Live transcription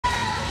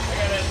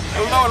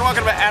Hello and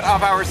welcome to At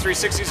Off Hours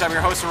 360s. I'm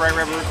your host, Ray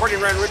Reverend, recording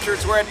Ryan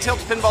Richards. We're at Tilt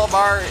Pinball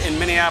Bar in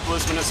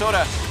Minneapolis,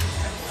 Minnesota.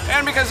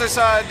 And because I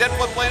saw Dead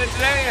Flip playing it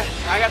today,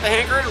 I got the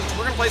hankering.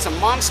 We're going to play some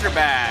Monster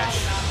Bash.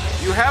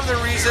 You have the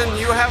reason,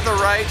 you have the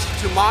right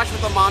to mosh with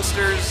the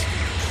monsters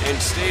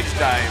and stage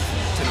dive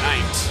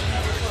tonight.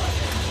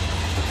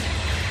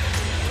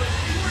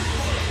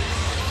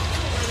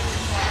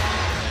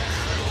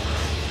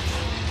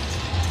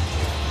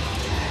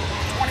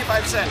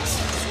 $0.25.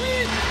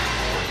 Sweet.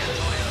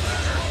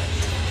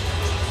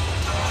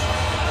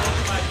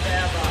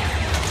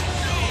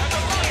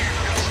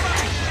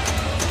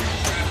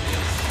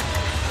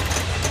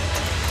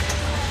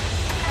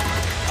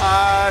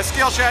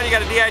 Skill shot, you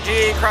got a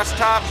DIG across the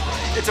top.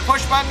 It's a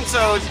push button,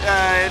 so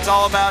it's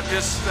all about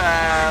just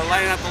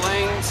lining up the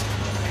lanes.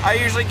 I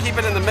usually keep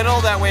it in the middle,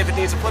 that way if it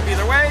needs to flip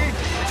either way,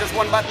 it's just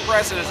one button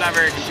press and it's not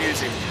very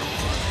confusing.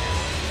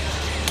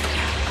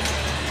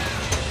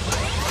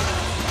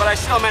 But I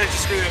still managed to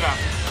screw it up.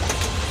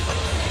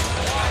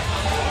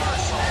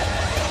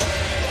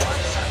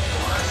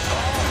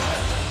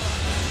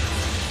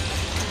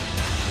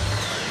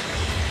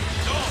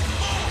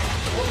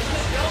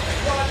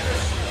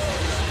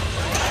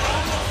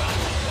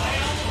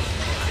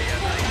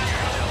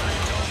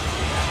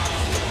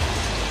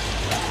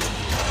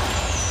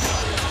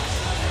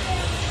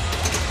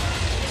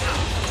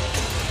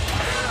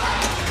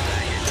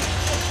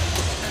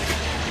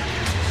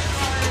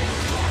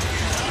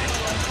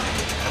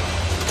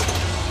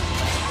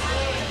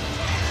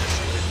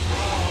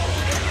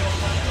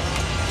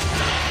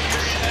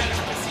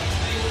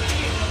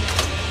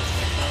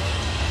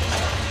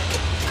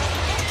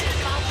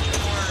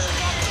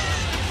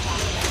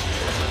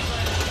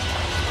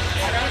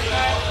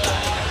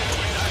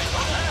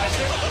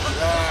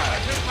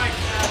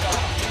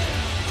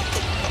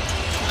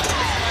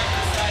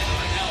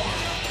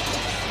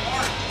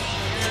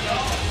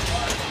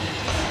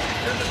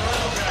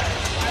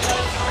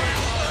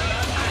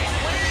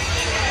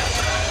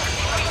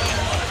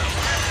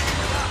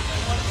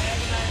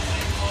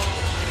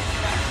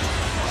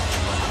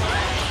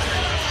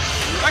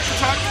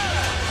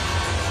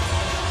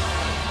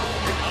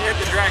 Hit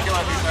the Dracula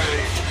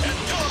behind.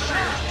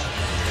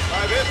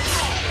 5 hits.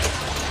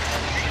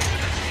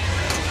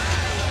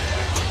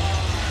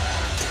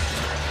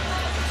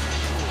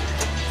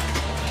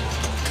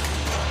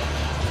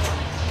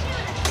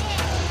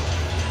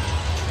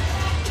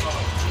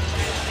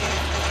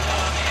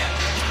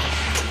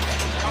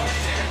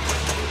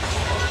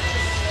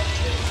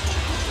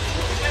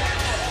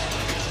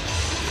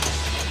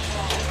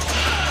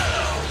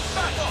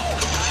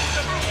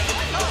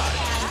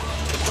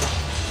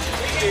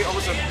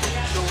 Almost a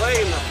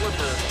delay in the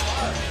flipper.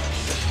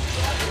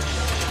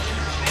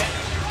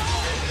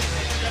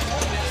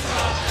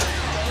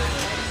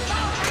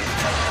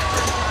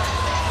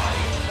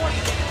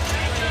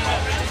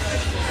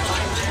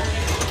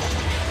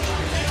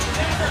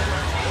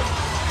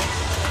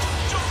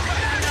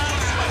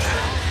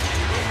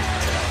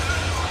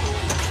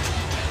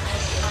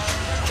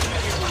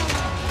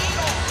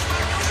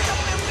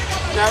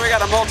 Now we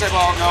got a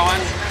multi-ball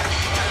going.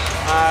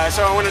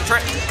 So I want to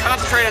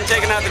concentrate on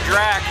taking out the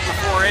Drac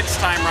before its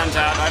time runs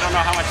out. I don't know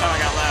how much time I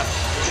got left.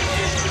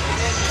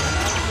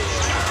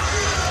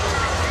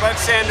 But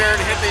standard,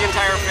 hit the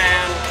entire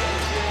fan.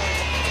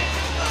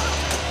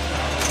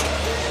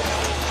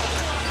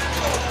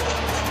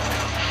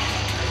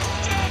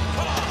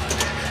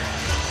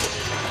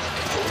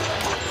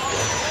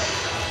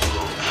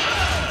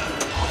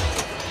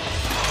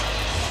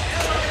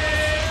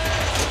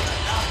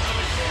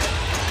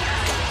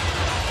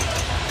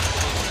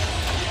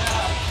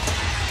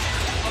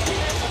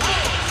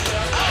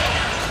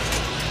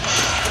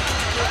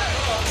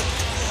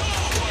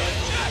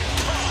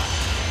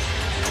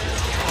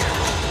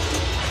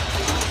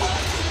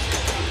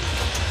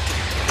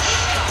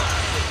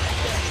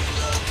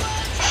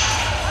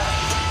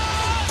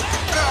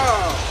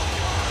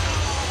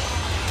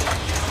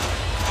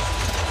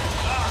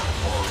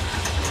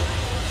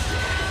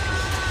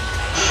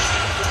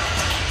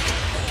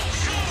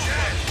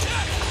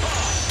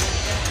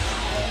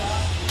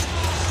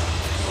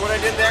 What I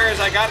did there is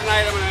I got an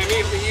item and I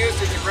immediately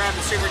used it to grab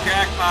the super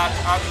jackpot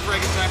off the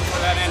friggin' time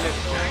before that ended.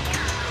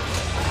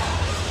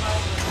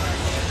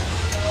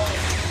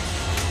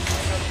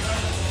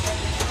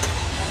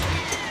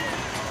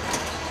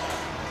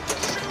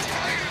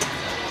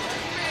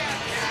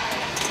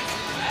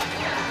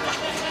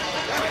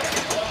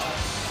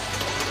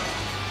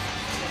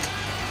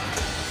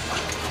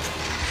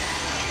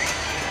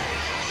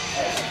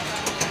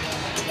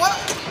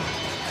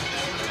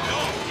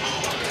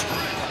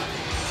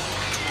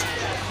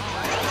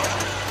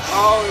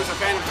 Oh, it was a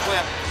phantom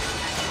flip.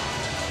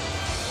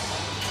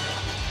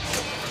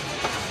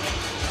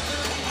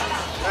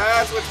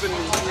 That's what's been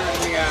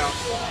weirding me out.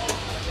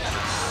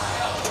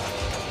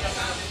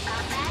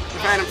 The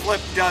phantom flip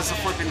does the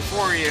flipping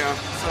for you,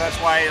 so that's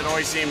why it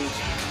always seemed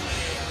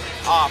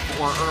off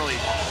or early.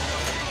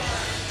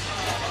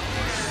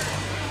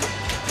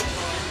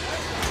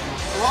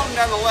 I'm holding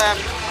down the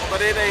left,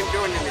 but it ain't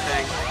doing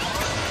anything.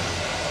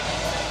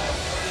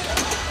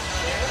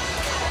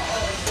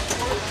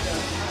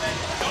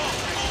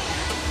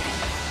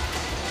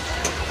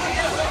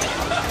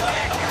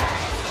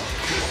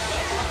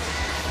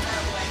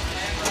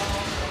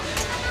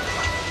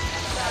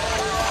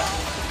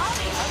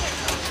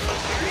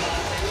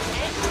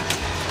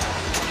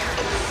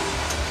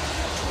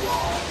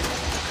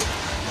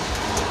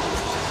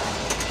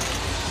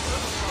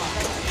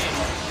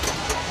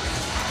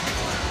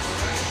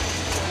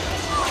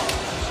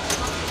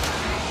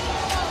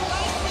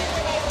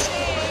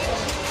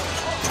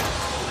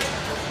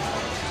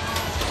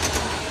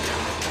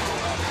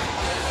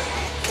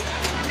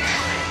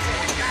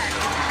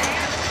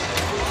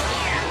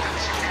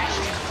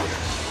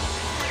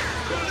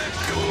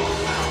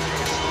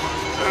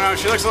 know,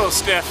 she looks a little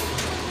stiff.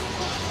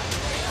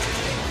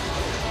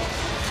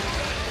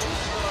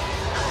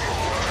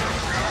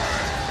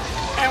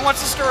 And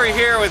what's the story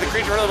here with the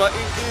creature?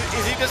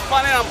 Is he just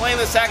planning on playing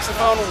the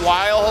saxophone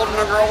while holding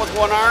a girl with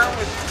one arm?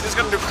 He's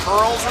gonna do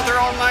curls with her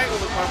all night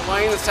while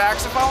playing the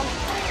saxophone?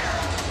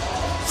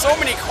 So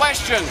many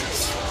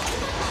questions.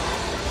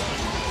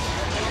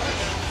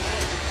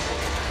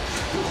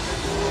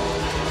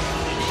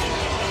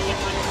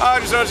 Oh,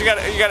 just notice you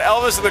got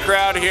Elvis in the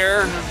crowd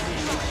here.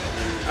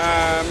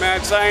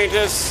 Mad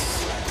Scientist.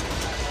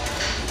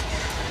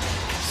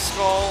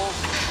 Skull.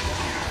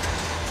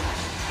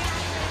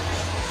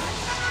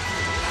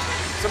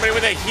 Somebody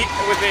with a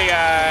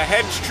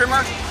hedge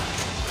trimmer.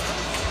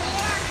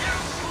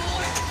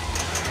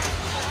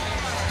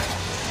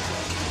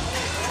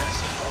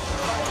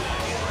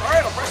 All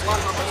right, I'll press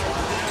launch.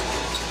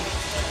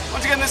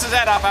 Once again, this is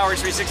at Off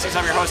Hours 360s.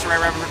 I'm your host, Ray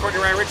Reverend, recording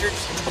Ryan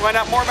Richards. You'll find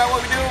out more about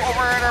what we do over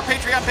at our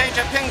Patreon page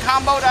at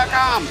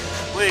pincombo.com.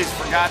 Please,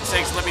 for God's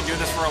sakes, let me do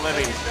this for a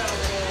living.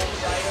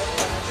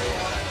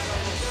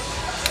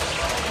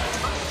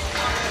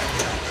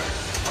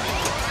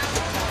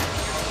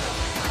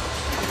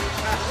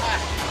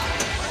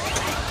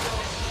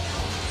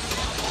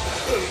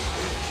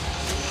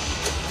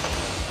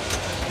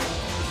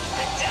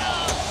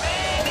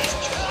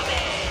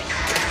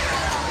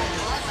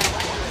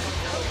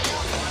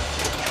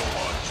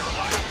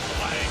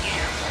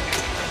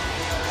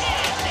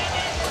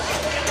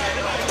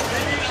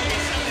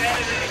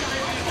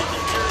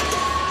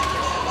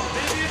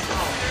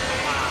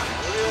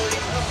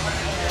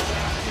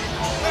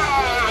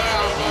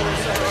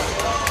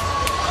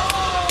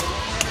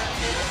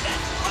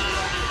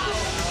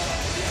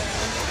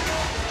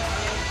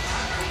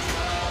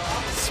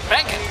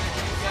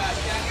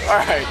 All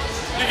right,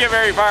 you get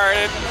very far in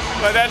it,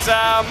 but that's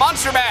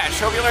Monster Bash.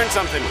 Hope you learned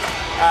something.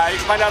 You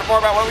can find out more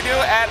about what we do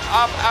at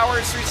Off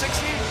Hours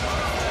 360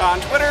 on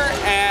Twitter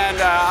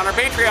and on our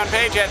Patreon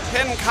page at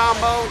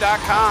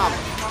pincombo.com.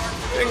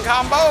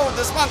 Pincombo,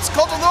 this month's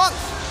Cult of the Month.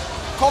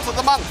 Cult of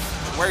the Month,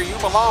 where you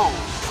belong.